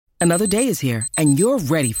Another day is here, and you're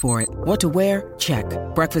ready for it. What to wear? Check.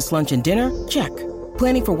 Breakfast, lunch, and dinner? Check.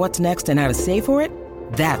 Planning for what's next and how to save for it?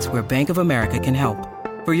 That's where Bank of America can help.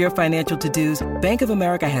 For your financial to-dos, Bank of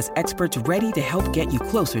America has experts ready to help get you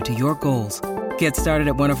closer to your goals. Get started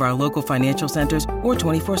at one of our local financial centers or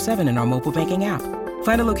 24/7 in our mobile banking app.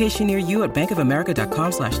 Find a location near you at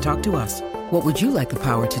bankofamerica.com/talktous. What would you like the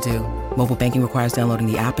power to do? Mobile banking requires downloading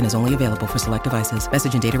the app and is only available for select devices.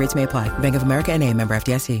 Message and data rates may apply. Bank of America N.A., member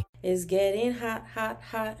FDIC. It's getting hot, hot,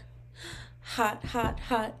 hot. Hot, hot,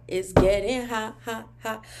 hot. It's getting hot, hot,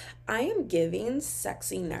 hot. I am giving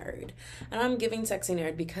sexy nerd. And I'm giving sexy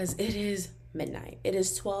nerd because it is midnight. It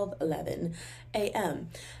is 12:11 a.m.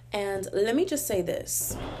 And let me just say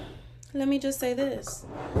this.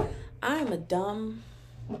 I am a dumb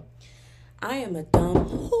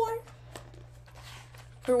whore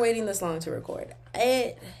for waiting this long to record.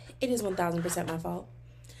 It is 1,000% my fault.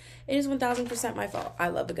 It is 1,000% my fault. I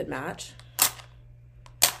love a good match.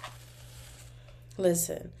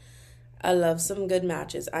 Listen, I love some good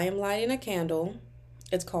matches. I am lighting a candle.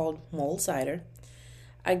 It's called mulled cider.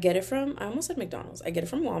 I almost said McDonald's. I get it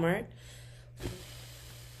from Walmart.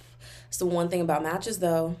 It's the one thing about matches,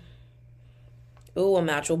 though. Ooh, a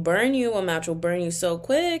match will burn you. A match will burn you so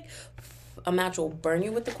quick. A match will burn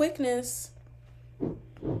you with the quickness.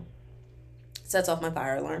 Sets off my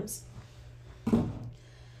fire alarms.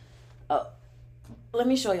 Oh, let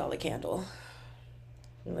me show y'all the candle.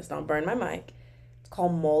 Let's not burn my mic. It's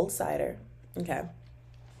called mulled cider. Okay.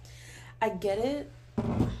 I get it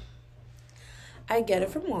from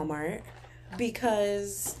Walmart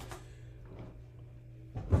because,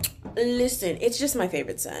 listen, it's just my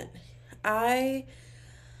favorite scent. I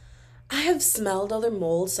have smelled other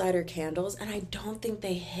mulled cider candles and I don't think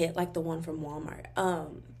they hit like the one from Walmart.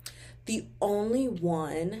 The only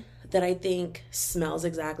one that I think smells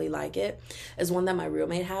exactly like it is one that my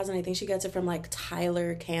roommate has, and I think she gets it from like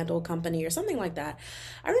Tyler Candle Company or something like that.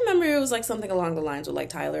 I remember it was like something along the lines with like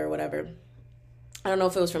Tyler or whatever. I don't know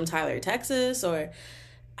if it was from Tyler, Texas, or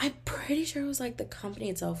I'm pretty sure it was like the company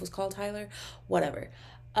itself was called Tyler, whatever.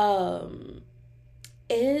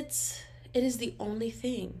 It is the only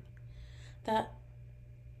thing that,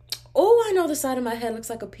 oh, I know the side of my head looks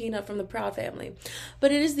like a peanut from the Proud Family,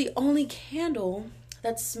 but it is the only candle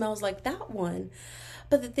that smells like that one.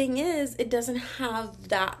 But the thing is, it doesn't have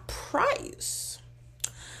that price.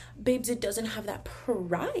 Babes, it doesn't have that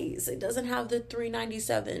price. It doesn't have the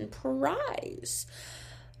 $3.97 price.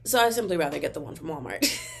 So I simply rather get the one from Walmart.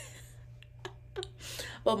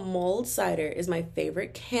 But mulled cider is my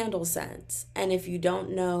favorite candle scent. And if you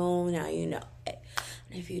don't know, now you know.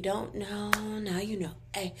 And if you don't know, now you know.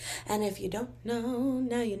 And if you don't know,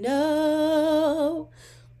 now you know.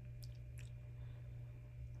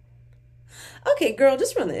 Okay, girl,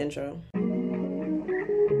 just run the intro.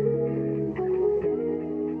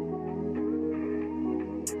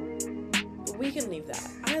 We can leave that.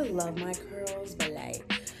 I love my curls, but like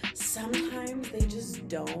sometimes they just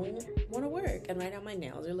don't want to work. And right now my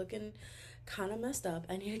nails are looking kind of messed up.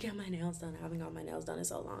 I need to get my nails done. I haven't got my nails done in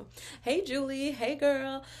so long. Hey, Julie. Hey,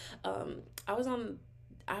 girl. I was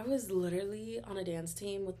literally on a dance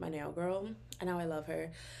team with my nail girl, and now I love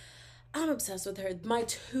her. I'm obsessed with her. My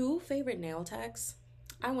two favorite nail techs,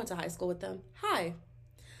 I went to high school with them. Hi.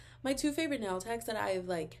 My two favorite nail techs that I've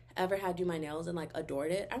like ever had do my nails and like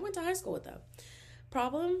adored it, I went to high school with them.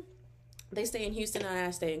 Problem, they stay in Houston and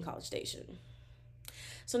I stay in College Station.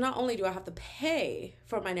 So not only do I have to pay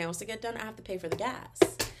for my nails to get done, I have to pay for the gas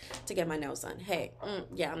to get my nails done. Hey,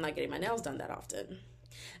 I'm not getting my nails done that often.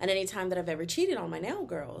 And any time that I've ever cheated on my nail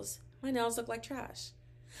girls, my nails look like trash.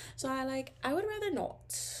 So I would rather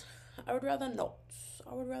not. I would rather not.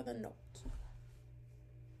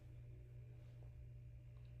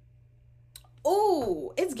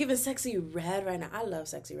 Oh, it's giving sexy red right now. I love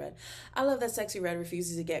sexy red. I love that sexy red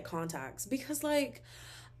refuses to get contacts because, like,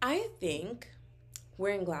 I think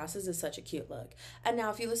wearing glasses is such a cute look. And now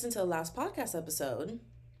if you listen to the last podcast episode,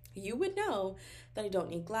 you would know that I don't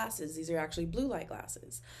need glasses. These are actually blue light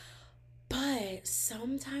glasses. But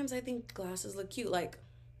sometimes I think glasses look cute. Like,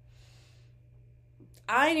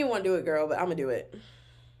 I didn't want to do it, girl, but I'm going to do it.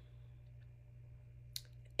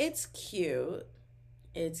 It's cute.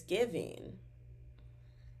 It's giving.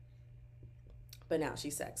 But now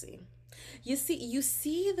she's sexy. You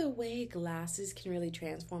see the way glasses can really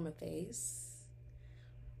transform a face?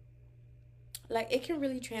 Like, it can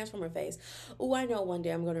really transform a face. Oh, I know one day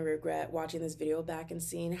I'm going to regret watching this video back and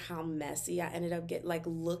seeing how messy I ended up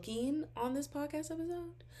looking on this podcast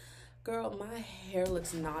episode. Girl, my hair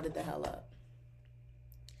looks knotted the hell up.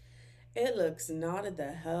 It looks knotted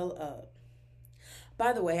the hell up.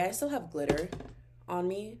 By the way, I still have glitter on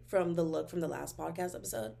me from the look from the last podcast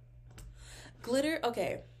episode. Glitter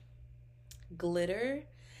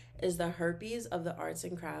is the herpes of the arts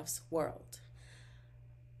and crafts world.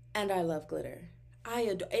 And I love glitter.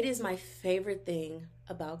 It is my favorite thing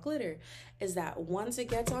about glitter is that once it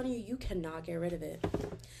gets on you, you cannot get rid of it.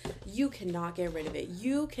 You cannot get rid of it.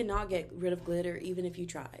 You cannot get rid of glitter even if you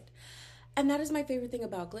tried. And that is my favorite thing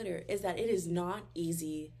about glitter is that it is not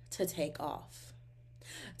easy to take off.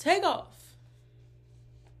 Take off.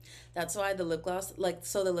 That's why the lip gloss,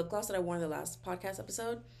 the lip gloss that I wore in the last podcast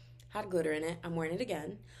episode had glitter in it. I'm wearing it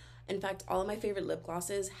again. In fact, all of my favorite lip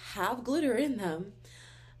glosses have glitter in them.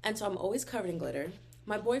 And so I'm always covered in glitter.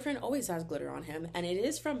 My boyfriend always has glitter on him, and it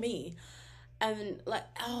is from me. And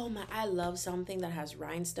I love something that has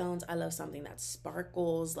rhinestones. I love something that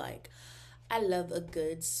sparkles. I love a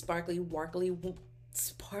good sparkly, warkly.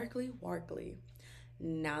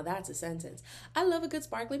 Now that's a sentence. I love a good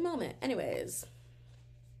sparkly moment. Anyways,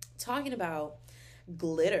 talking about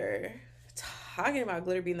glitter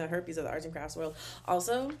being the herpes of the arts and crafts world.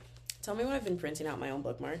 Also, tell me why I've been printing out my own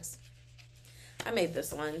bookmarks. I made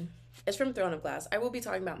this one. It's from Throne of Glass. I will be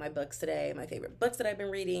talking about my books today, my favorite books that I've been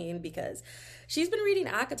reading, because she's been reading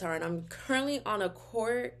ACOTAR, and I'm currently on a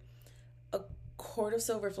Court of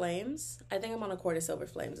Silver Flames. I think I'm on A Court of Silver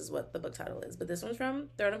Flames is what the book title is, but this one's from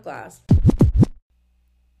Throne of Glass.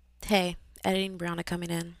 Hey, editing Brianna coming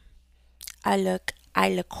in. I look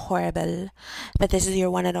horrible, but this is your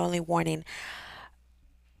one and only warning.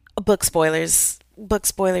 Book spoilers.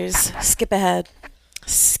 Skip ahead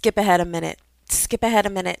a minute.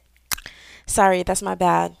 Sorry, that's my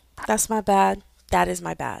bad. That is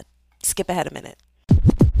my bad. Skip ahead a minute.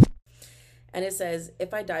 And it says,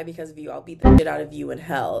 if I die because of you, I'll beat the shit out of you in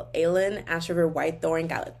hell. Aelin, Ashriver, Whitethorn,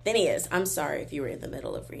 Galathinius. I'm sorry if you were in the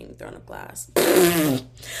middle of reading Throne of Glass.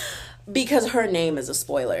 Because her name is a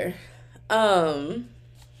spoiler.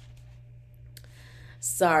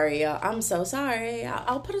 Sorry, I'm so sorry.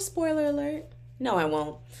 I'll put a spoiler alert. No, I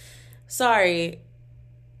won't. Sorry.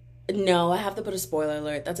 No, I have to put a spoiler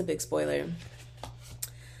alert. That's a big spoiler.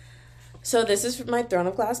 So this is my Throne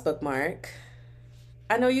of Glass bookmark.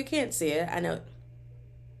 I know you can't see it. I know.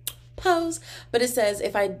 Pose. But it says,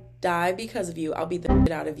 if I die because of you, I'll beat the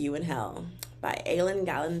shit out of you in hell. By Aelin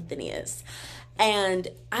Galathinius. And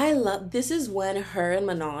this is when her and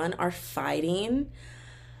Manon are fighting.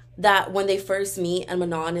 That when they first meet and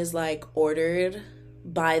Manon is ordered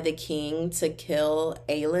by the king to kill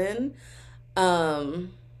Aelin.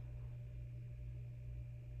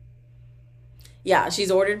 Yeah, she's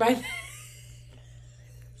ordered by...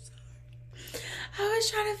 I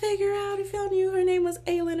was trying to figure out if y'all knew her name was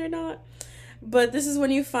Aelin or not. But this is when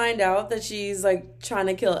you find out that she's, trying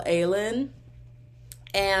to kill Aelin.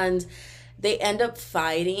 And they end up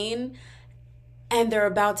fighting. And they're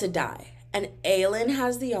about to die. And Aelin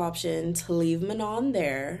has the option to leave Manon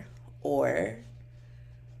there or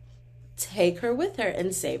take her with her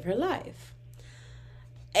and save her life.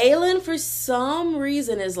 Aelin, for some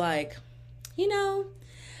reason, is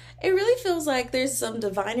it really feels like there's some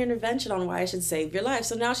divine intervention on why I should save your life.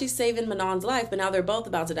 So now she's saving Manon's life, but now they're both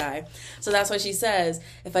about to die. So that's why she says,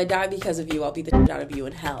 if I die because of you, I'll beat the shit out of you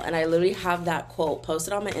in hell. And I literally have that quote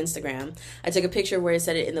posted on my Instagram. I took a picture where it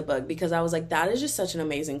said it in the book because I was like, that is just such an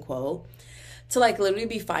amazing quote. To literally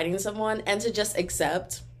be fighting someone and to just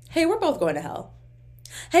accept, hey, we're both going to hell.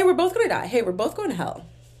 Hey, we're both going to die. Hey, we're both going to hell.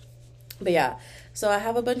 But yeah, so I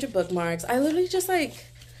have a bunch of bookmarks. I literally just make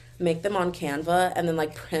them on Canva and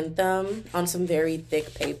then print them on some very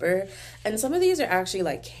thick paper. And some of these are actually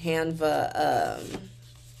Canva,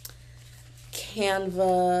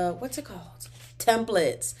 what's it called?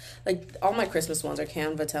 Templates. All my Christmas ones are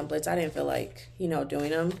Canva templates. I didn't feel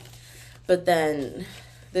doing them. But then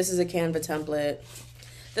this is a Canva template.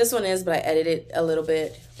 This one is, but I edited a little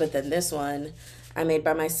bit. But then this one I made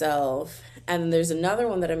by myself. And there's another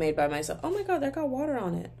one that I made by myself. Oh my God, that got water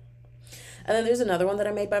on it. And then there's another one that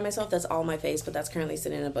I made by myself that's all my face, but that's currently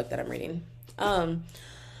sitting in a book that I'm reading. But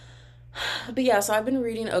yeah, so I've been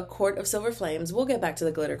reading A Court of Silver Flames. We'll get back to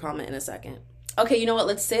the glitter comment in a second. Okay, you know what?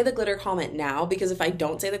 Let's say the glitter comment now, because if I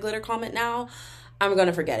don't say the glitter comment now, I'm going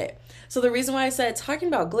to forget it. So the reason why I said talking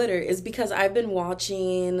about glitter is because I've been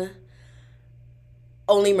watching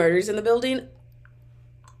Only Murders in the Building.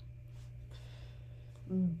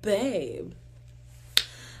 Babe.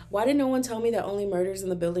 Why did no one tell me that Only Murders in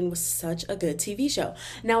the Building was such a good TV show?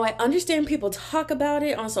 Now, I understand people talk about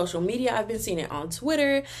it on social media. I've been seeing it on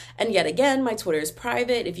Twitter. And yet again, my Twitter is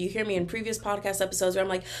private. If you hear me in previous podcast episodes where I'm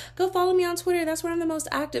like, go follow me on Twitter, that's where I'm the most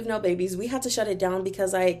active. No, babies, we had to shut it down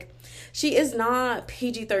because, she is not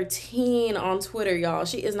PG-13 on Twitter, y'all.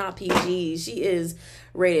 She is not PG. She is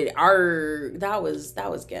rated R. That was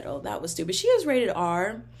ghetto. That was stupid. She is rated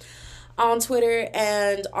R on Twitter.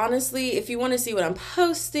 And honestly, if you want to see what I'm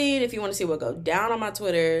posting, if you want to see what go down on my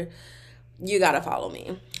Twitter, you gotta follow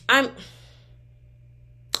me.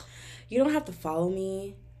 You don't have to follow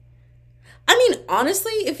me. I mean,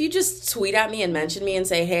 honestly, if you just tweet at me and mention me and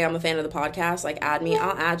say, hey, I'm a fan of the podcast, like, add me,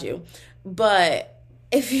 I'll add you. But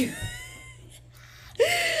if you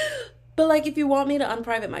if you want me to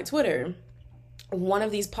unprivate my Twitter, one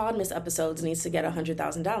of these PODMAS episodes needs to get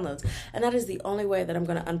 100,000 downloads. And that is the only way that I'm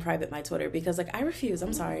going to unprivate my Twitter, because, like, I refuse.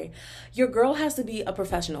 I'm sorry. Your girl has to be a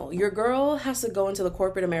professional. Your girl has to go into the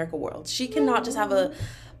corporate America world. She cannot just have a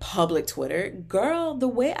public Twitter. Girl, the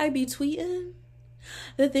way I be tweeting,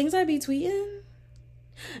 the things I be tweeting,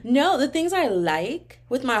 no, the things I like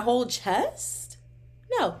with my whole chest,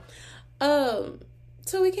 no.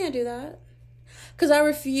 So we can't do that. Because I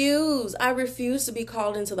refuse to be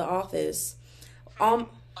called into the office. I'm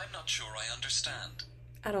not sure I understand.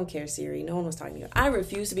 I don't care, Siri. No one was talking to you. I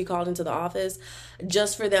refuse to be called into the office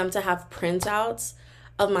just for them to have printouts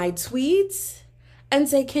of my tweets and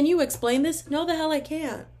say, can you explain this? No, the hell I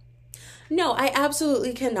can't. No, I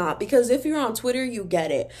absolutely cannot. Because if you're on Twitter, you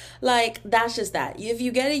get it. Like, that's just that. If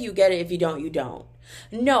you get it, you get it. If you don't, you don't.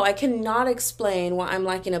 No, I cannot explain why I'm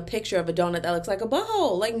liking a picture of a donut that looks like a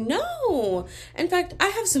butthole. Like, no. In fact, I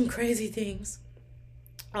have some crazy things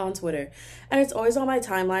on Twitter, and it's always on my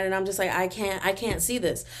timeline, and I'm just like, I can't see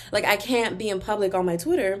this. Like, I can't be in public on my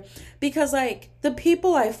Twitter because, like, the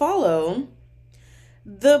people I follow,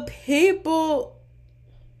 not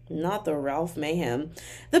the Ralph Mayhem,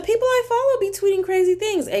 the people I follow be tweeting crazy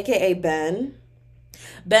things, aka Ben,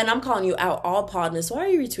 I'm calling you out, all podness. Why are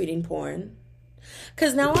you retweeting porn?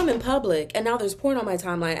 Because now I'm in public, and now there's porn on my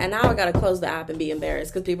timeline, and now I gotta close the app and be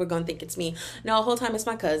embarrassed because people are gonna think it's me. No, the whole time it's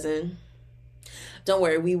my cousin. Don't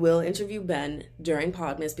worry, we will interview Ben during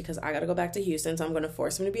PODMAS because I got to go back to Houston, so I'm going to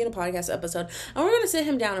force him to be in a podcast episode. And we're going to sit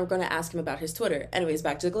him down and we're going to ask him about his Twitter. Anyways,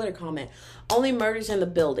 back to the glitter comment. Only murders in the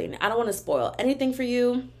building. I don't want to spoil anything for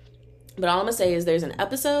you, but all I'm going to say is there's an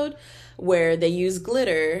episode where they use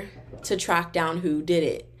glitter to track down who did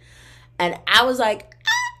it. And I was like,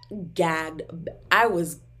 gagged. I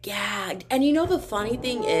was gagged. And you know the funny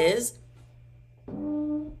thing is,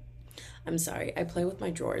 I'm sorry, I play with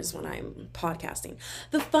my drawers when I'm podcasting.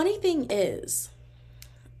 The funny thing is,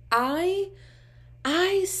 I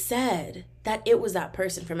said that it was that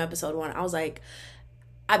person from episode 1. I was like,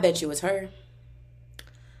 I bet you it's her.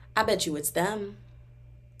 I bet you it's them.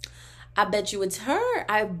 I bet you it's her.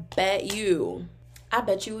 I bet you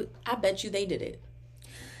they did it.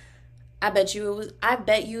 I bet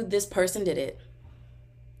you this person did it.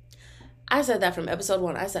 I said that from episode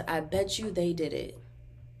 1. I said, I bet you they did it.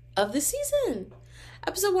 Of the season.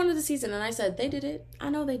 Episode 1 of the season. And I said, they did it. I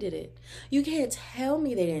know they did it. You can't tell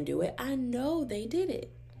me they didn't do it. I know they did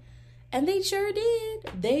it. And they sure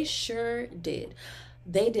did. They sure did.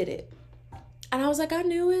 They did it. And I was like, I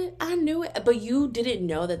knew it. But you didn't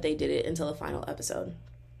know that they did it until the final episode.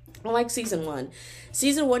 Unlike season 1.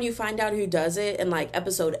 Season 1, you find out who does it in like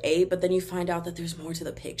episode 8. But then you find out that there's more to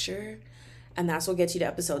the picture. And that's what gets you to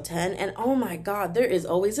episode 10. And oh my God, there is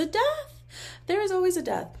always a death. There is always a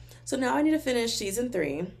death. So now I need to finish season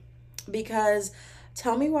 3 because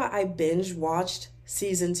tell me why I binge watched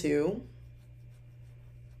season 2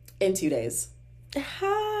 in 2 days.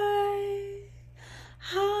 Hi.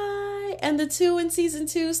 And the 2 in season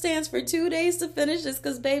 2 stands for 2 days to finish this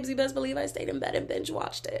because, babes, you best believe I stayed in bed and binge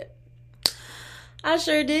watched it. I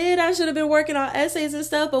sure did. I should have been working on essays and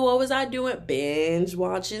stuff, but what was I doing? Binge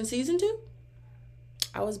watching season 2.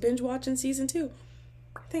 I was binge watching season 2.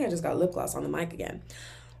 I think I just got lip gloss on the mic again.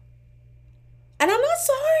 And I'm not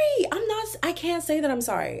sorry. I can't say that I'm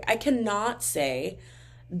sorry. I cannot say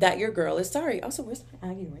that your girl is sorry. Also, where's my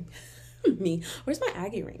Aggie ring? Where's my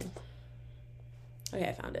Aggie ring? Okay,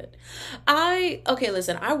 I found it.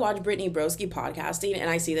 Listen, I watch Brittany Broski podcasting and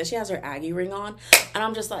I see that she has her Aggie ring on. And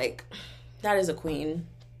I'm just like, that is a queen.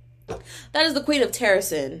 That is the queen of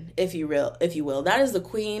Terracin, if you will. That is the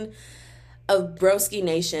queen of Broski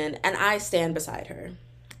Nation. And I stand beside her.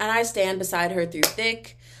 And I stand beside her through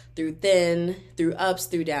thick, through thin, through ups,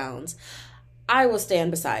 through downs. I will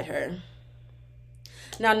stand beside her.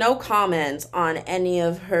 Now, no comments on any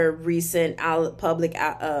of her recent public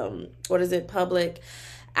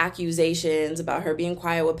accusations about her being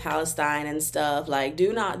quiet with Palestine and stuff. Like,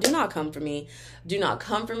 do not come for me. Do not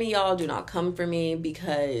come for me, y'all. Do not come for me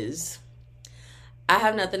because I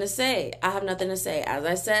have nothing to say. As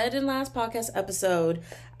I said in last podcast episode,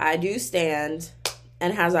 I do stand,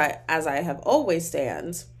 and as I have always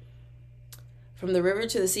stand, from the river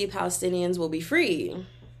to the sea, Palestinians will be free.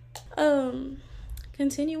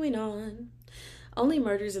 continuing on. Only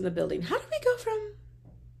Murders in the Building. How do we go from...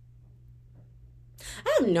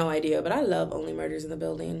 I have no idea, but I love Only Murders in the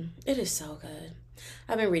Building. It is so good.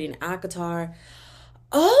 I've been reading ACOTAR.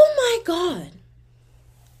 Oh my God.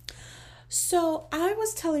 So I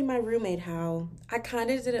was telling my roommate how I kind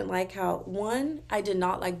of didn't like how, one, I did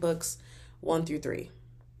not like books 1 through 3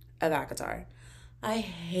 of ACOTAR. I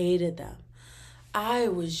hated them. I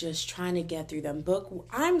was just trying to get through them.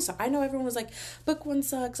 I know everyone was like, book 1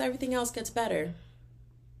 sucks, everything else gets better.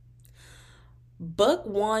 Book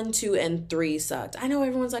 1, 2, and 3 sucked. I know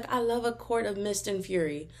everyone's like, I love A Court of Mist and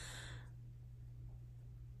Fury.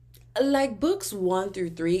 Like, books 1 through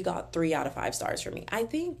 3 got 3 out of 5 stars for me. I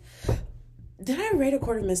think, did I rate A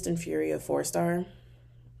Court of Mist and Fury a 4-star?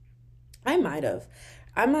 I might have.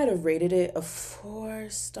 I might have rated it a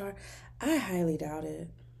 4-star. I highly doubt it.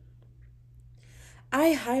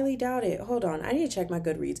 Hold on. I need to check my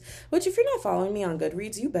Goodreads. Which, if you're not following me on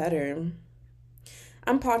Goodreads, you better.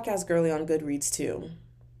 I'm podcast girly on Goodreads too.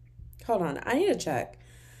 Hold on. I need to check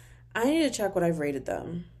what I've rated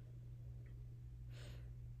them.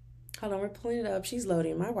 Hold on. We're pulling it up. She's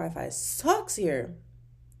loading. My Wi-Fi sucks here.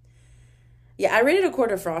 Yeah, I rated A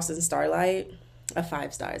Court of Frost and Starlight a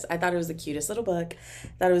 5 stars. I thought it was the cutest little book.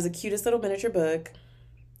 Thought it was the cutest little miniature book.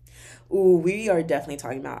 Ooh, we are definitely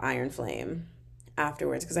talking about Iron Flame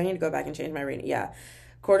afterwards because I need to go back and change my rating. Yeah.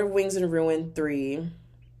 Court of Wings and Ruin 3.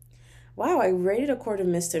 Wow, I rated A Court of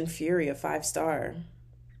Mist and Fury a 5-star.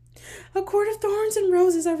 A Court of Thorns and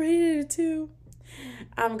Roses, I rated it a 2.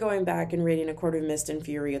 I'm going back and rating A Court of Mist and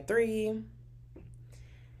Fury a 3.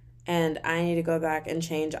 And I need to go back and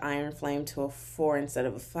change Iron Flame to a 4 instead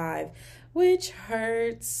of a 5, which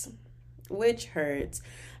hurts.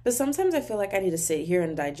 But sometimes I feel like I need to sit here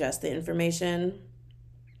and digest the information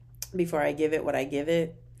before I give it what I give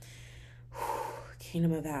it.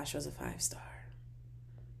 Kingdom of Ash was a 5-star.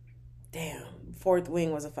 Damn. Fourth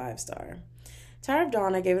Wing was a 5-star. Tower of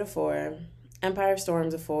Dawn, I gave it a 4. Empire of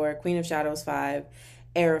Storms, a 4. Queen of Shadows, 5.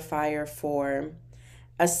 Heir of Fire, 4.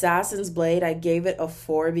 Assassin's Blade, I gave it a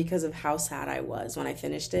 4 because of how sad I was when I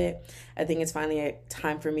finished it. I think it's finally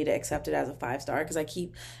time for me to accept it as a 5-star because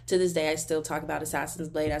to this day, I still talk about Assassin's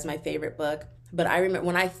Blade as my favorite book. But I remember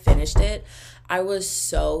when I finished it, I was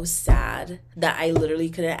so sad that I literally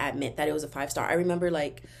couldn't admit that it was a 5-star. I remember,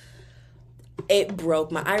 it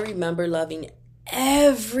broke I remember loving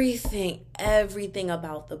everything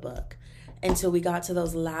about the book until we got to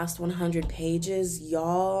those last 100 pages.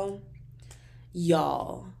 Y'all.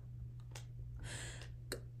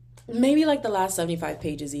 Maybe the last 75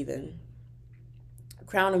 pages even.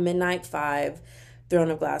 Crown of Midnight, 5. Throne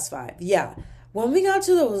of Glass, 5. Yeah. When we got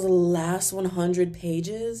to those last 100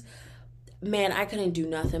 pages, man, I couldn't do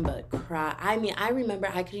nothing but cry. I mean, I remember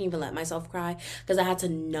I couldn't even let myself cry because I had to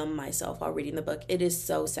numb myself while reading the book. It is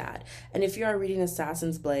so sad. And if you are reading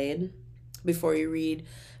Assassin's Blade before you read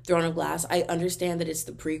Throne of Glass, I understand that it's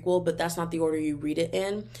the prequel, but that's not the order you read it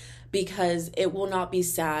in because it will not be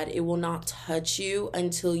sad. It will not touch you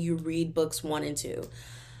until you read books 1 and 2.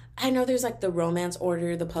 I know there's the romance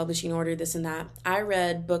order, the publishing order, this and that. I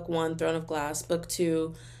read book 1, Throne of Glass, book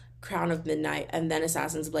 2, Crown of Midnight, and then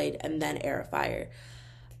Assassin's Blade, and then Heir of Fire.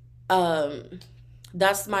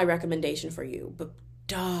 That's my recommendation for you. But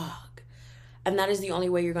dog. And that is the only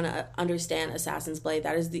way you're going to understand Assassin's Blade.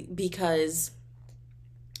 Because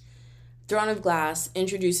Throne of Glass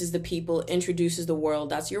introduces the people, introduces the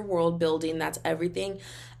world. That's your world building. That's everything.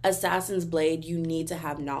 Assassin's Blade, you need to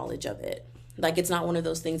have knowledge of it. It's not one of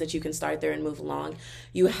those things that you can start there and move along.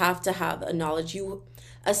 You have to have a knowledge.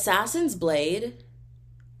 Assassin's Blade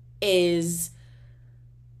is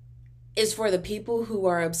for the people who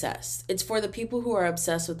are obsessed. It's for the people who are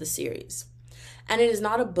obsessed with the series. And it is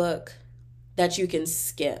not a book that you can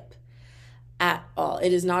skip at all.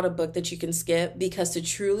 It is not a book that you can skip because to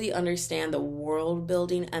truly understand the world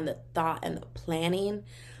building and the thought and the planning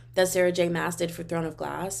that Sarah J. Maas did for Throne of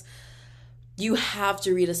Glass, you have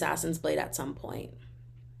to read Assassin's Blade at some point.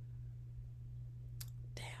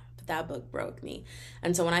 That book broke me.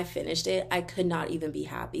 And so when I finished it, I could not even be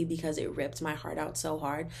happy because it ripped my heart out so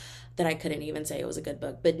hard that I couldn't even say it was a good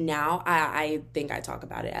book. But now I think I talk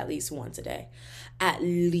about it at least once a day.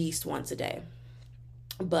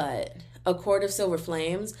 But A Court of Silver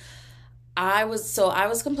Flames, I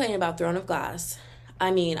was complaining about Throne of Glass.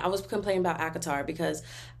 I was complaining about ACOTAR because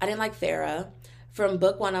I didn't like Farah. From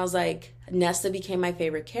book 1, I was like, Nesta became my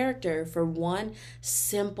favorite character for one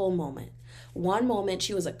simple moment. One moment,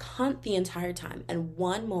 she was a cunt the entire time. And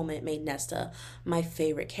one moment made Nesta my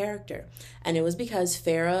favorite character. And it was because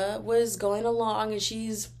Farah was going along and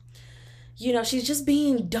she's just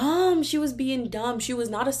being dumb. She was being dumb. She was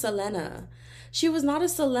not a Selena. She was not a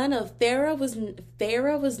Selena. Farrah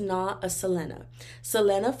was not a Selena.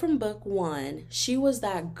 Selena from book 1, she was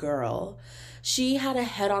that girl. She had a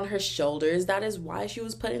head on her shoulders. That is why she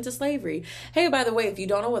was put into slavery. Hey, by the way, if you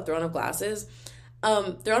don't know what Throne of Glass is,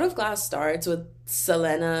 Throne of Glass starts with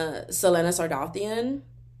Selena Sardathian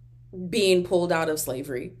being pulled out of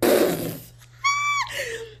slavery.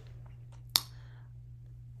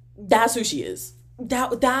 That's who she is.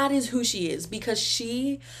 That is who she is, because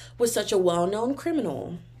she was such a well-known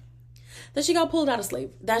criminal that she got pulled out of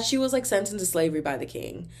slavery, that she was like sent into slavery by the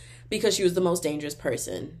king because she was the most dangerous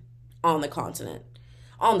person on the continent,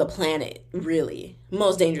 on the planet, really.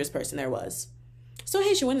 Most dangerous person there was. So,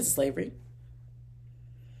 hey, she went into slavery.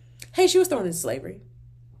 Hey, she was thrown into slavery.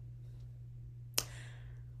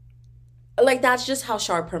 Like, that's just how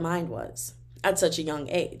sharp her mind was at such a young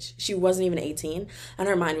age. She wasn't even 18, and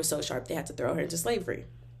her mind was so sharp they had to throw her into slavery.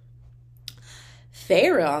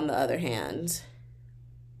 Farrah, on the other hand,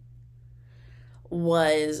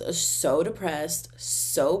 was so depressed,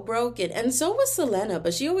 so broken, and so was Selena,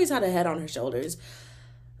 but she always had a head on her shoulders.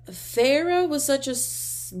 Farrah was such a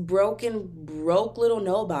broke little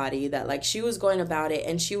nobody that, like, she was going about it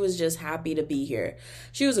and she was just happy to be here.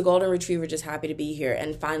 She was a golden retriever, just happy to be here,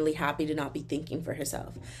 and finally happy to not be thinking for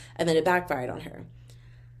herself. And then it backfired on her.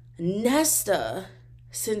 Nesta,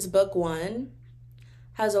 since book 1,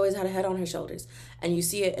 has always had a head on her shoulders. And you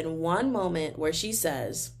see it in one moment where she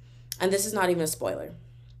says, and this is not even a spoiler,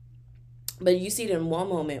 but you see it in one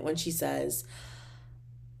moment when she says,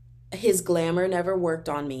 his glamour never worked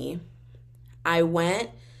on me. I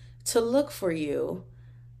went to look for you,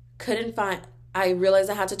 couldn't find, I realized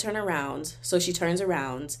I had to turn around. So she turns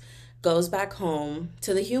around, goes back home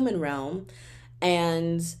to the human realm,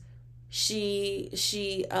 and she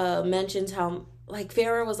mentions how, like,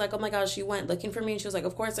 Farrah was like, oh my gosh, you went looking for me? And she was like,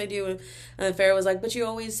 of course I do. And then Farrah was like, but you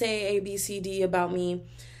always say A, B, C, D about me.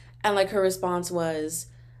 And, like, her response was,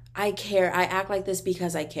 I care. I act like this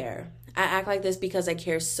because I care. I act like this because I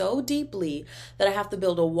care so deeply that I have to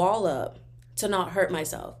build a wall up to not hurt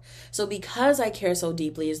myself. So because I care so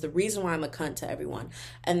deeply is the reason why I'm a cunt to everyone.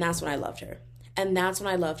 And that's when I loved her. And that's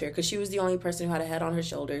when I loved her, because she was the only person who had a head on her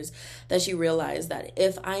shoulders, that she realized that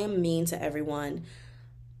if I am mean to everyone,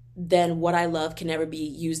 then what I love can never be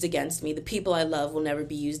used against me. The people I love will never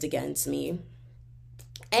be used against me.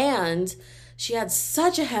 And she had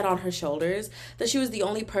such a head on her shoulders that she was the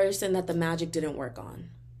only person that the magic didn't work on.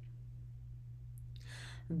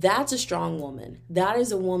 That's a strong woman. That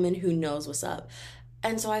is a woman who knows what's up.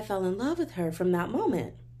 And so I fell in love with her from that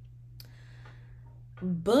moment.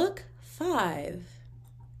 Book 5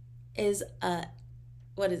 is a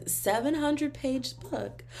 700-page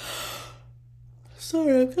book.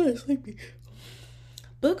 Sorry, I'm kind of sleepy.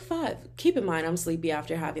 Book 5. Keep in mind, I'm sleepy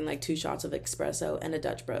after having like 2 shots of espresso and a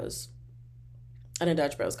Dutch Bros. And a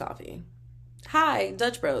Dutch Bros coffee. Hi,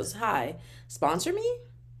 Dutch Bros. Hi. Sponsor me?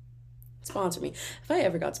 Sponsor me. If I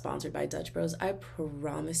ever got sponsored by Dutch Bros, I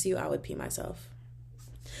promise you I would pee myself.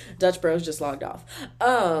 Dutch Bros just logged off.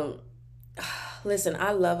 Listen,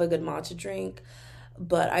 I love a good matcha drink,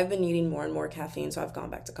 but I've been needing more and more caffeine, so I've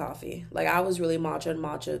gone back to coffee. Like, I was really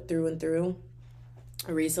matcha through and through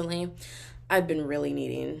recently. I've been really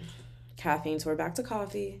needing caffeine, so we're back to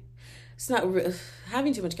coffee. It's not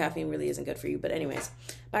having too much caffeine really isn't good for you, but anyways,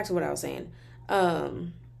 back to what I was saying.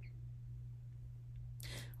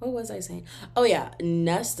 What was I saying? Oh yeah,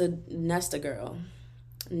 Nesta girl.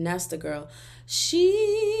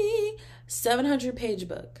 She 700-page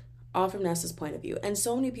book, all from Nesta's point of view. And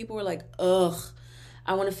so many people were like, ugh,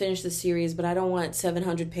 I want to finish the series, but I don't want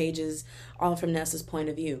 700 pages all from Nesta's point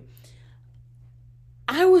of view.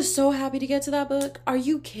 I was so happy to get to that book. Are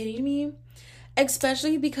you kidding me?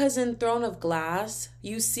 Especially because in Throne of Glass,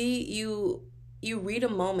 you read a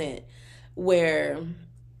moment where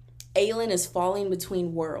Aelin is falling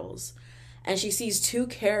between worlds, and she sees 2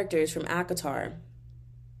 characters from ACOTAR.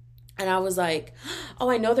 And I was like, oh,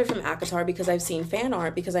 I know they're from ACOTAR because I've seen fan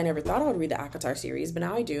art, because I never thought I would read the ACOTAR series, but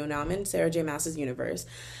now I do. Now I'm in Sarah J. Maas's universe.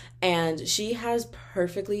 And she has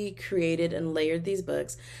perfectly created and layered these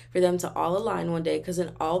books for them to all align one day, because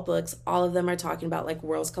in all books, all of them are talking about, like,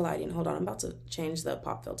 worlds colliding. Hold on, I'm about to change the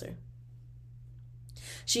pop filter.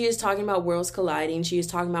 She is talking about worlds colliding. She is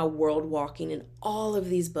talking about world walking in all of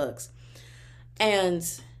these books. And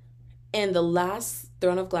in the last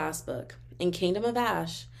Throne of Glass book, in Kingdom of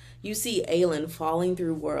Ash, you see Aelin falling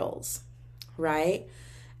through worlds, right?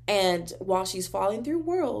 And while she's falling through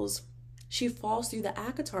worlds, she falls through the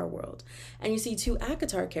ACOTAR world. And you see 2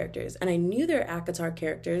 ACOTAR characters. And I knew they're ACOTAR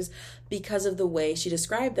characters because of the way she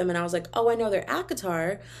described them. And I was like, oh, I know they're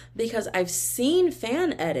ACOTAR because I've seen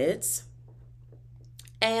fan edits.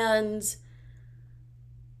 And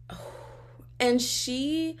And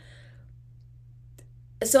so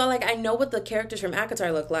like I know what the characters from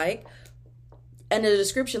ACOTAR look like, and the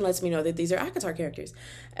description lets me know that these are ACOTAR characters.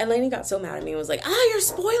 And Lainey got so mad at me and was like, you're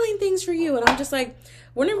spoiling things for you. And I'm just like,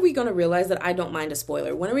 when are we going to realize that I don't mind a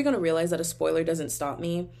spoiler? When are we going to realize that a spoiler doesn't stop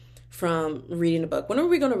me from reading a book? When are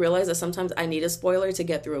we going to realize that sometimes I need a spoiler to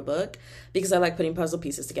get through a book because I like putting puzzle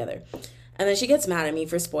pieces together? And then she gets mad at me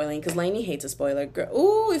for spoiling because Lainey hates a spoiler. Girl,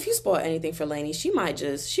 ooh, if you spoil anything for Lainey, she might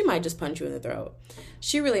just punch you in the throat.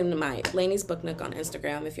 She really might. Lainey's Book Nook on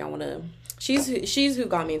Instagram if y'all want to. She's who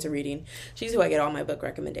got me into reading. She's who I get all my book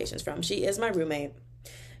recommendations from. She is my roommate.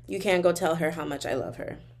 You can go tell her how much I love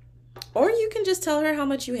her. Or you can just tell her how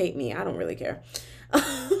much you hate me. I don't really care.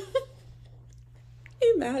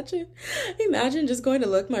 Imagine just going to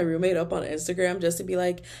look my roommate up on Instagram just to be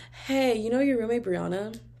like, hey, you know your roommate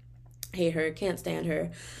Brianna? Hate her, can't stand her.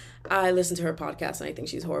 I listen to her podcast and I think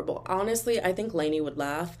she's horrible. Honestly, I think Lainey would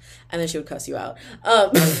laugh and then she would cuss you out.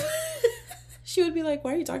 She would be like,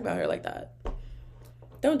 why are you talking about her like that?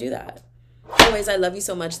 Don't do that. Anyways, I love you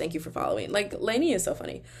so much. Thank you for following. Like, Lainey is so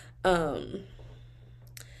funny. I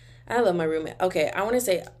love my roommate. Okay, I want to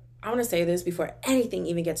say this before anything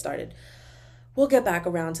even gets started. We'll get back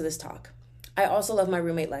around to this talk. I also love my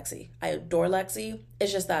roommate, Lexi. I adore Lexi.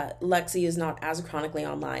 It's just that Lexi is not as chronically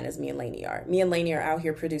online as me and Lainey are. Me and Lainey are out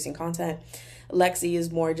here producing content. Lexi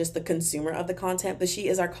is more just the consumer of the content, but she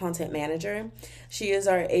is our content manager. She is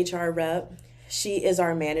our HR rep. She is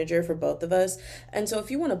our manager for both of us. And so if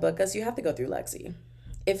you want to book us, you have to go through Lexi.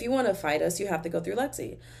 If you want to fight us, you have to go through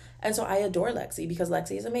Lexi. And so I adore Lexi because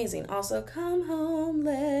Lexi is amazing. Also, come home,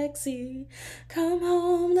 Lexi. Come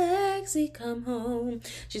home, Lexi. Come home.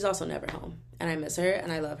 She's also never home. And I miss her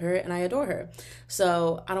and I love her and I adore her.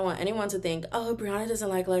 So I don't want anyone to think, oh, Brianna doesn't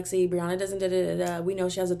like Lexi. Brianna doesn't da-da-da-da. We know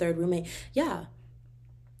she has a third roommate. Yeah.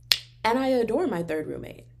 And I adore my third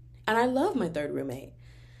roommate. And I love my third roommate.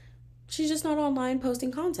 She's just not online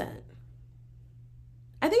posting content.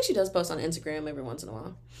 I think she does post on Instagram every once in a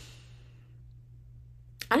while.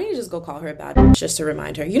 I need to just go call her a bad bitch just to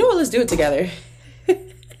remind her. You know what? Let's do it together.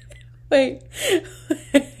 Wait.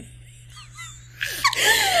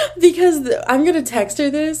 Because I'm going to text her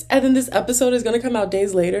this, and then this episode is going to come out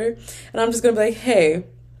days later, and I'm just going to be like, hey,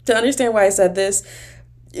 to understand why I said this,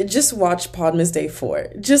 just watch PODMAS Day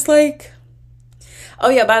 4. Just like... Oh,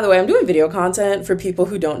 yeah, by the way, I'm doing video content for people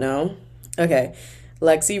who don't know. Okay,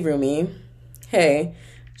 Lexi Roomie. Hey,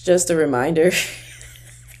 just a reminder.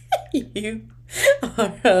 You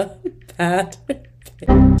are a bad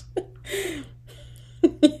bitch.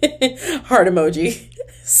 Heart emoji.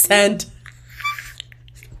 Send.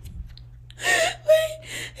 Wait,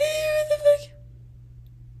 what the fuck?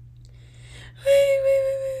 Wait.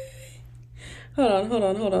 Hold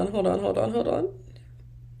on.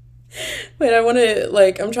 Wait, I want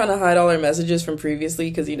to, I'm trying to hide all our messages from previously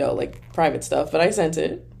because, private stuff, but I sent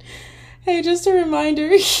it. Hey, just a reminder,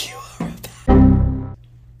 you are a bad...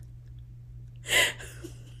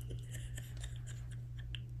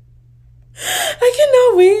 I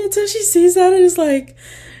cannot wait until she sees that and is like,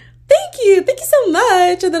 thank you so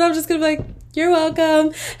much. And then I'm just going to be like, you're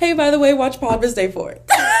welcome. Hey, by the way, watch PODMAS Day 4.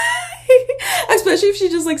 Especially if she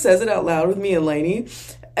just, says it out loud with me and Lainey.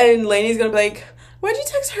 And Lainey's going to be like, why'd you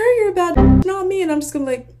text her? You're a bad not me. And I'm just going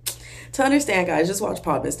to be like, to understand, guys, just watch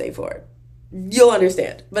PODMAS Day 4. You'll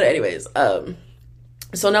understand. But anyways, so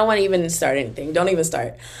no one even start anything. Don't even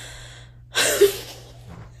start.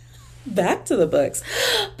 Back to the books.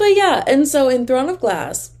 But yeah, and so in Throne of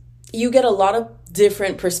Glass, you get a lot of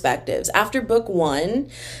different perspectives. After book 1,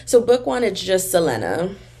 so book 1, it's just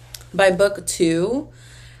Selena. By book 2,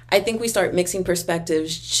 I think we start mixing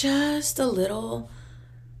perspectives just a little.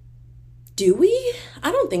 Do we?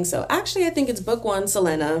 I don't think so. Actually, I think it's book 1,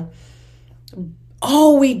 Selena.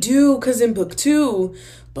 Oh, we do, because in book two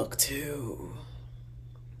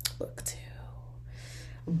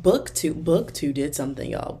did something,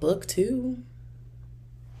 y'all. Book 2.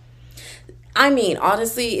 I mean,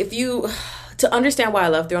 honestly, to understand why I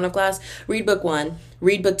love Throne of Glass, read book 1,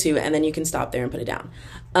 read book 2, and then you can stop there and put it down.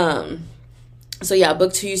 So yeah,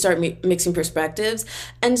 book 2, you start mixing perspectives.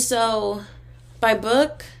 And so by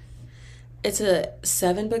book, it's a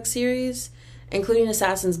 7-book series, including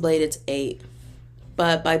Assassin's Blade, it's 8.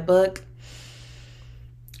 But by book,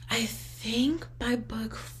 I think by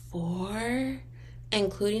book 4,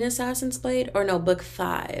 including Assassin's Blade, or no, book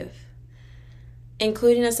 5,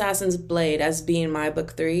 including Assassin's Blade as being my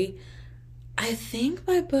book 3, I think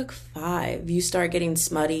by book 5, you start getting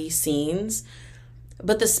smutty scenes,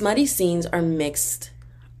 but the smutty scenes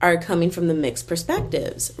are coming from the mixed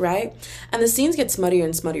perspectives, right? And the scenes get smuttier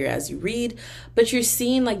and smuttier as you read, but you're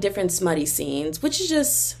seeing different smutty scenes, which is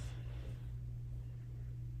just...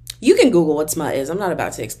 You can Google what smut is. I'm not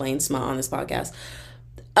about to explain smut on this podcast.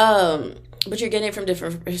 But you're getting it from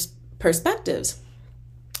different perspectives.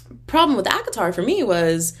 Problem with ACOTAR for me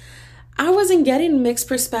was I wasn't getting mixed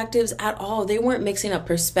perspectives at all. They weren't mixing up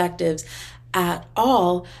perspectives at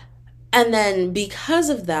all. And then because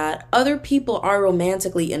of that, other people are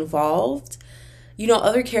romantically involved. You know,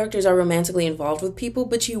 other characters are romantically involved with people,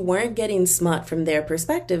 but you weren't getting smut from their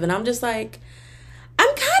perspective. And I'm just like,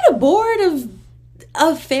 I'm kind of bored of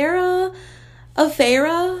Farrah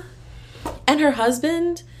and her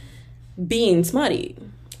husband being smutty.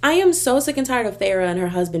 I am so sick and tired of Farrah and her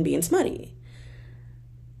husband being smutty.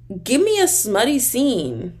 Give me a smutty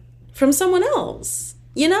scene from someone else,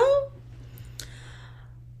 you know?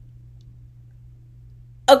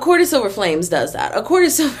 A Court of Silver Flames does that. A Court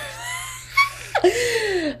of Silver...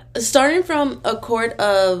 Starting from A Court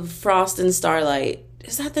of Frost and Starlight.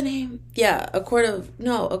 Is that the name? Yeah, A Court of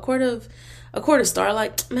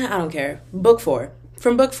Starlight. Man, I don't care. Book 4.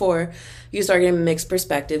 From book 4, you start getting mixed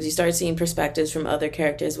perspectives. You start seeing perspectives from other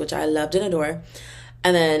characters, which I loved and adore.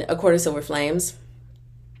 And then A Court of Silver Flames,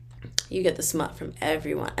 you get the smut from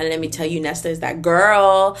everyone. And let me tell you, Nesta is that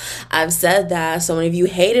girl. I've said that. So many of you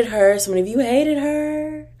hated her.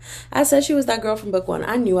 I said she was that girl from book 1.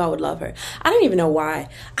 I knew I would love her. I don't even know why.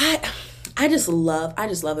 I just love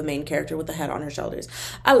a main character with a head on her shoulders.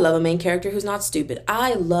 I love a main character who's not stupid.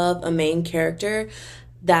 I love a main character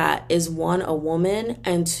that is 1, a woman,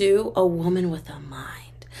 and 2, a woman with a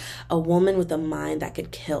mind. A woman with a mind that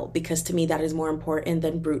could kill, because to me that is more important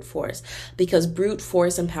than brute force, because brute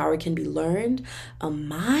force and power can be learned. A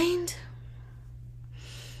mind,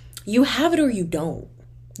 you have it or you don't.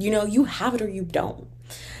 You know, you have it or you don't.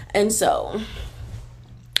 And so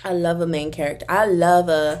I love a main character. I love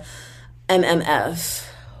a MMF.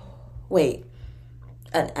 Wait,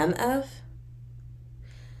 an MF?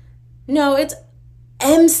 No, it's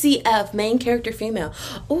MCF, main character female.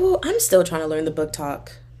 Oh, I'm still trying to learn the book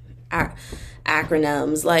talk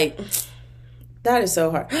acronyms. Like, that is so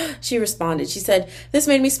hard. She responded. She said, "This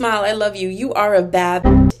made me smile. I love you. You are a bad..."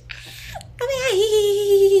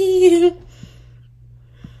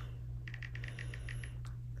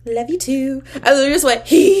 Love you too. I literally just went,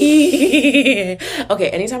 okay,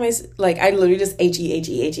 anytime I literally just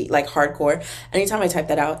H-E, like hardcore. Anytime I type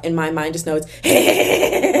that out, in my mind just knows,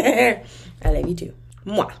 I love you too.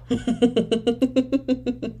 Mwah.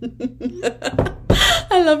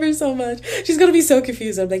 I love her so much. She's gonna be so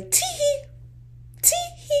confused. I'm like, tee.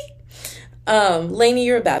 Lainey,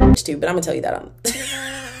 you're a bad bitch too, but I'm gonna tell you that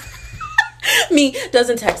me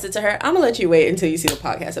doesn't text it to her. I'm gonna let you wait until you see the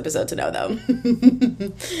podcast episode to know though.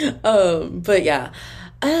 But yeah.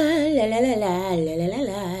 I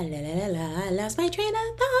lost my train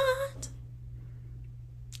of thought.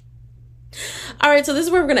 All right, so this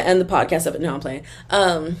is where we're gonna end the podcast of it. No, I'm playing.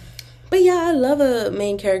 But yeah, I love a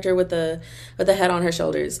main character with the head on her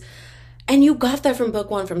shoulders. And you got that from book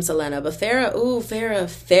 1 from Selena. But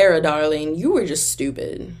Farrah, darling, you were just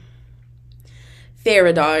stupid.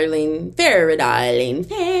 Farrah, darling,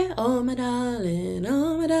 oh my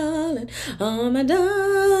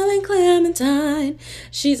darling, Clementine.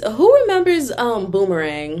 Who remembers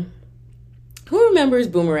Boomerang? Who remembers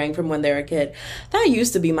Boomerang from when they were a kid? That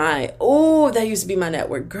used to be my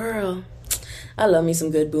network, girl. I love me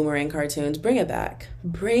some good Boomerang cartoons. Bring it back.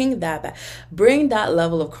 Bring that back. Bring that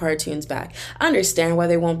level of cartoons back. I understand why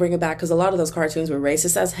they won't bring it back, because a lot of those cartoons were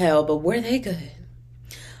racist as hell, but were they good?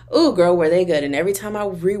 Ooh, girl, were they good? And every time I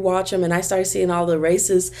rewatch them and I start seeing all the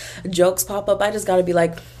racist jokes pop up, I just gotta be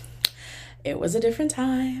like, it was a different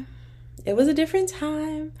time. It was a different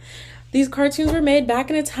time. These cartoons were made back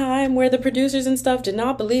in a time where the producers and stuff did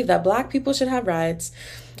not believe that black people should have rights.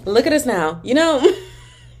 Look at us now, you know?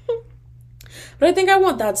 But I think I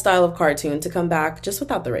want that style of cartoon to come back, just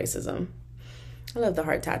without the racism. I love the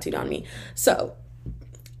heart tattooed on me. So,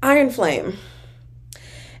 Iron Flame.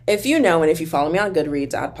 If you know, and if you follow me on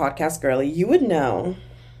Goodreads at Podcast Girly, you would know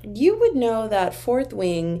that Fourth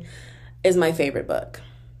Wing is my favorite book.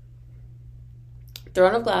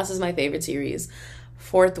 Throne of Glass is my favorite series.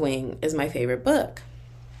 Fourth Wing is my favorite book.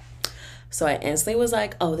 So I instantly was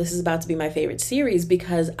like, oh, this is about to be my favorite series,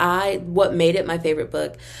 because what made it my favorite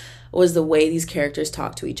book was the way these characters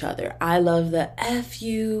talk to each other. I love the F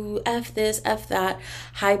you, F this, F that,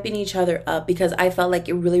 hyping each other up, because I felt like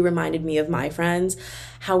it really reminded me of my friends,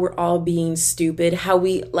 how we're all being stupid, how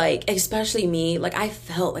we, like, especially me, like, I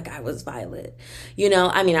felt like I was Violet. You know,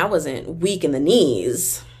 I mean, I wasn't weak in the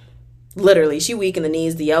knees. Literally, she weak in the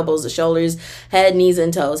knees, the elbows, the shoulders, head, knees,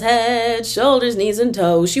 and toes. Head, shoulders, knees, and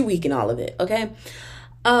toes. She weak in all of it, okay?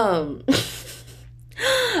 I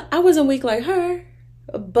wasn't weak like her.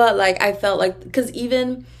 But, like, I felt like, because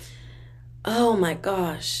even oh my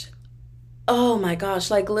gosh. Oh my gosh.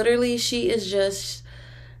 Like, literally, she is just,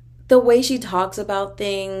 the way she talks about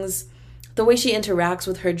things, the way she interacts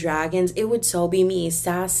with her dragons, it would so be me.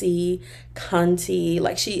 Sassy, cunty.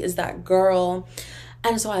 Like, she is that girl.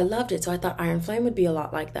 And so I loved it. So I thought Iron Flame would be a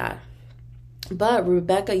lot like that. But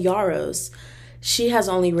Rebecca Yarros, she has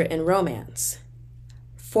only written romance.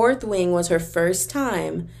 Fourth Wing was her first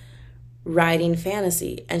time writing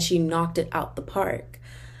fantasy, and she knocked it out the park.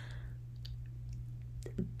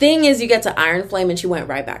 Thing is, you get to Iron Flame and she went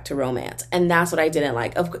right back to romance, and that's what I didn't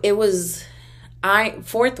like.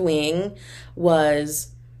 Fourth Wing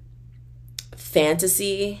was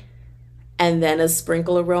fantasy and then a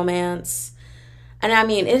sprinkle of romance. And I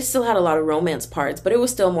mean, it still had a lot of romance parts, but it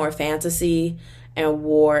was still more fantasy and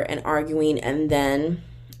war and arguing and then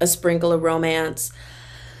a sprinkle of romance.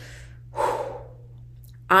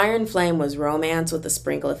 Iron Flame was romance with a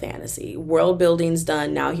sprinkle of fantasy. World building's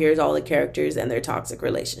done. Now here's all the characters and their toxic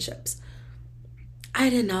relationships. I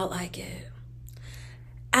did not like it.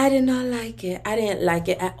 I didn't like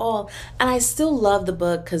it at all. And I still love the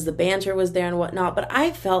book because the banter was there and whatnot. But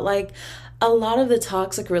I felt like a lot of the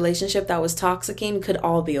toxic relationship that was toxicing could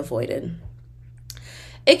all be avoided.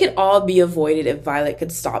 It could all be avoided if Violet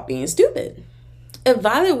could stop being stupid. If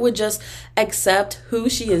Violet would just accept who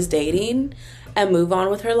she is dating and move on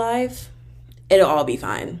with her life, it'll all be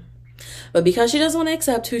fine. But because she doesn't want to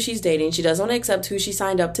accept who she's dating, she doesn't want to accept who she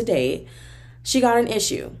signed up to date, she got an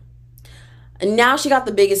issue. And now she got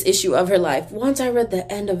the biggest issue of her life. Once I read the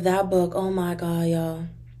end of that book, oh my God, y'all.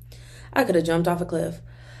 I could have jumped off a cliff.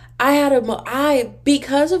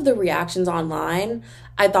 Because of the reactions online,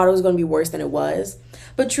 I thought it was going to be worse than it was.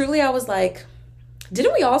 But truly, I was like,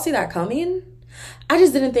 didn't we all see that coming? I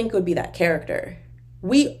just didn't think it would be that character.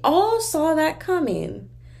 We all saw that coming.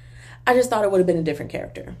 I just thought it would have been a different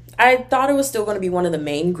character. I thought it was still going to be one of the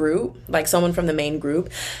main group, like someone from the main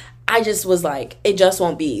group. I just was like, it just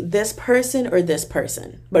won't be this person or this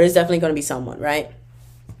person, but it's definitely going to be someone, right?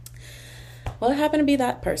 Well, it happened to be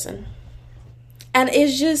that person. And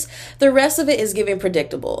it's just, the rest of it is giving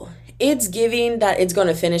predictable. It's giving that it's going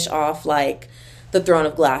to finish off like the Throne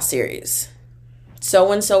of Glass series.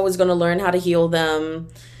 So-and-so is going to learn how to heal them.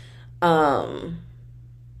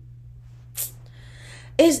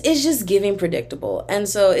 It's just giving predictable. And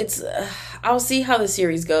so I'll see how the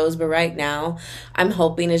series goes, but right now I'm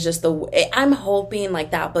hoping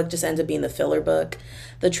like that book just ends up being the filler book,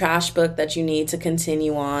 the trash book that you need to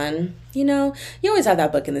continue on. You know, you always have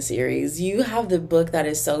that book in the series. You have the book that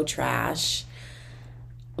is so trash,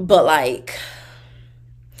 but like,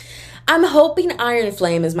 I'm hoping Iron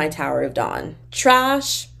Flame is my Tower of Dawn.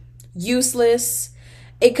 Trash, useless.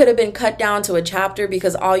 It could have been cut down to a chapter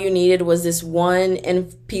because all you needed was this one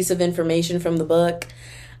piece of information from the book.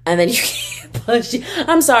 And then you can't push it.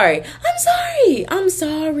 I'm sorry.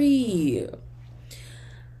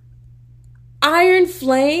 Iron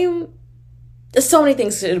Flame. So many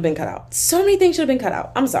things should have been cut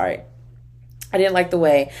out. I'm sorry. I didn't like the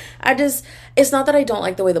way. It's not that I don't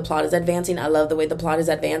like the way the plot is advancing. I love the way the plot is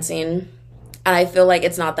advancing. And I feel like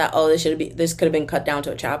it's not that, this could have been cut down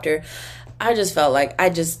to a chapter. I just felt like I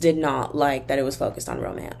just did not like that it was focused on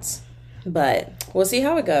romance. But we'll see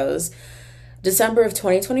how it goes. December of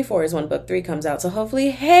 2024 is when book 3 comes out. So hopefully,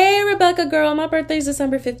 hey, Rebecca girl, my birthday's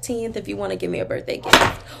December 15th. If you want to give me a birthday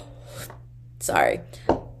gift. Sorry.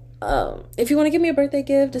 If you want to give me a birthday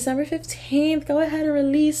gift, December 15th, go ahead and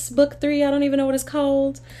release book 3. I don't even know what it's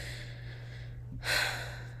called.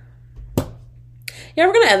 Yeah,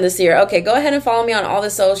 we're going to end this here. Okay, go ahead and follow me on all the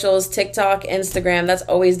socials, TikTok, Instagram. That's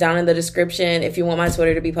always down in the description. If you want my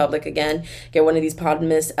Twitter to be public again, get one of these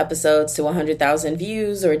PODMAS episodes to 100,000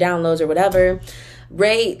 views or downloads or whatever.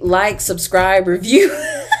 Rate, like, subscribe, review.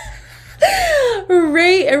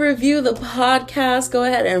 Rate and review the podcast. Go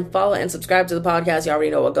ahead and follow and subscribe to the podcast. You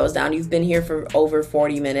already know what goes down. You've been here for over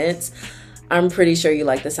 40 minutes. I'm pretty sure you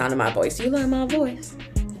like the sound of my voice. You like my voice.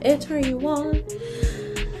 It turn you on.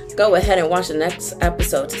 Go ahead and watch the next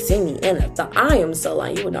episode to see me in a thong. I am so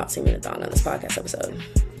lying. You would not see me in a thong on this podcast episode.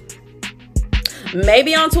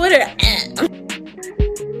 Maybe on Twitter.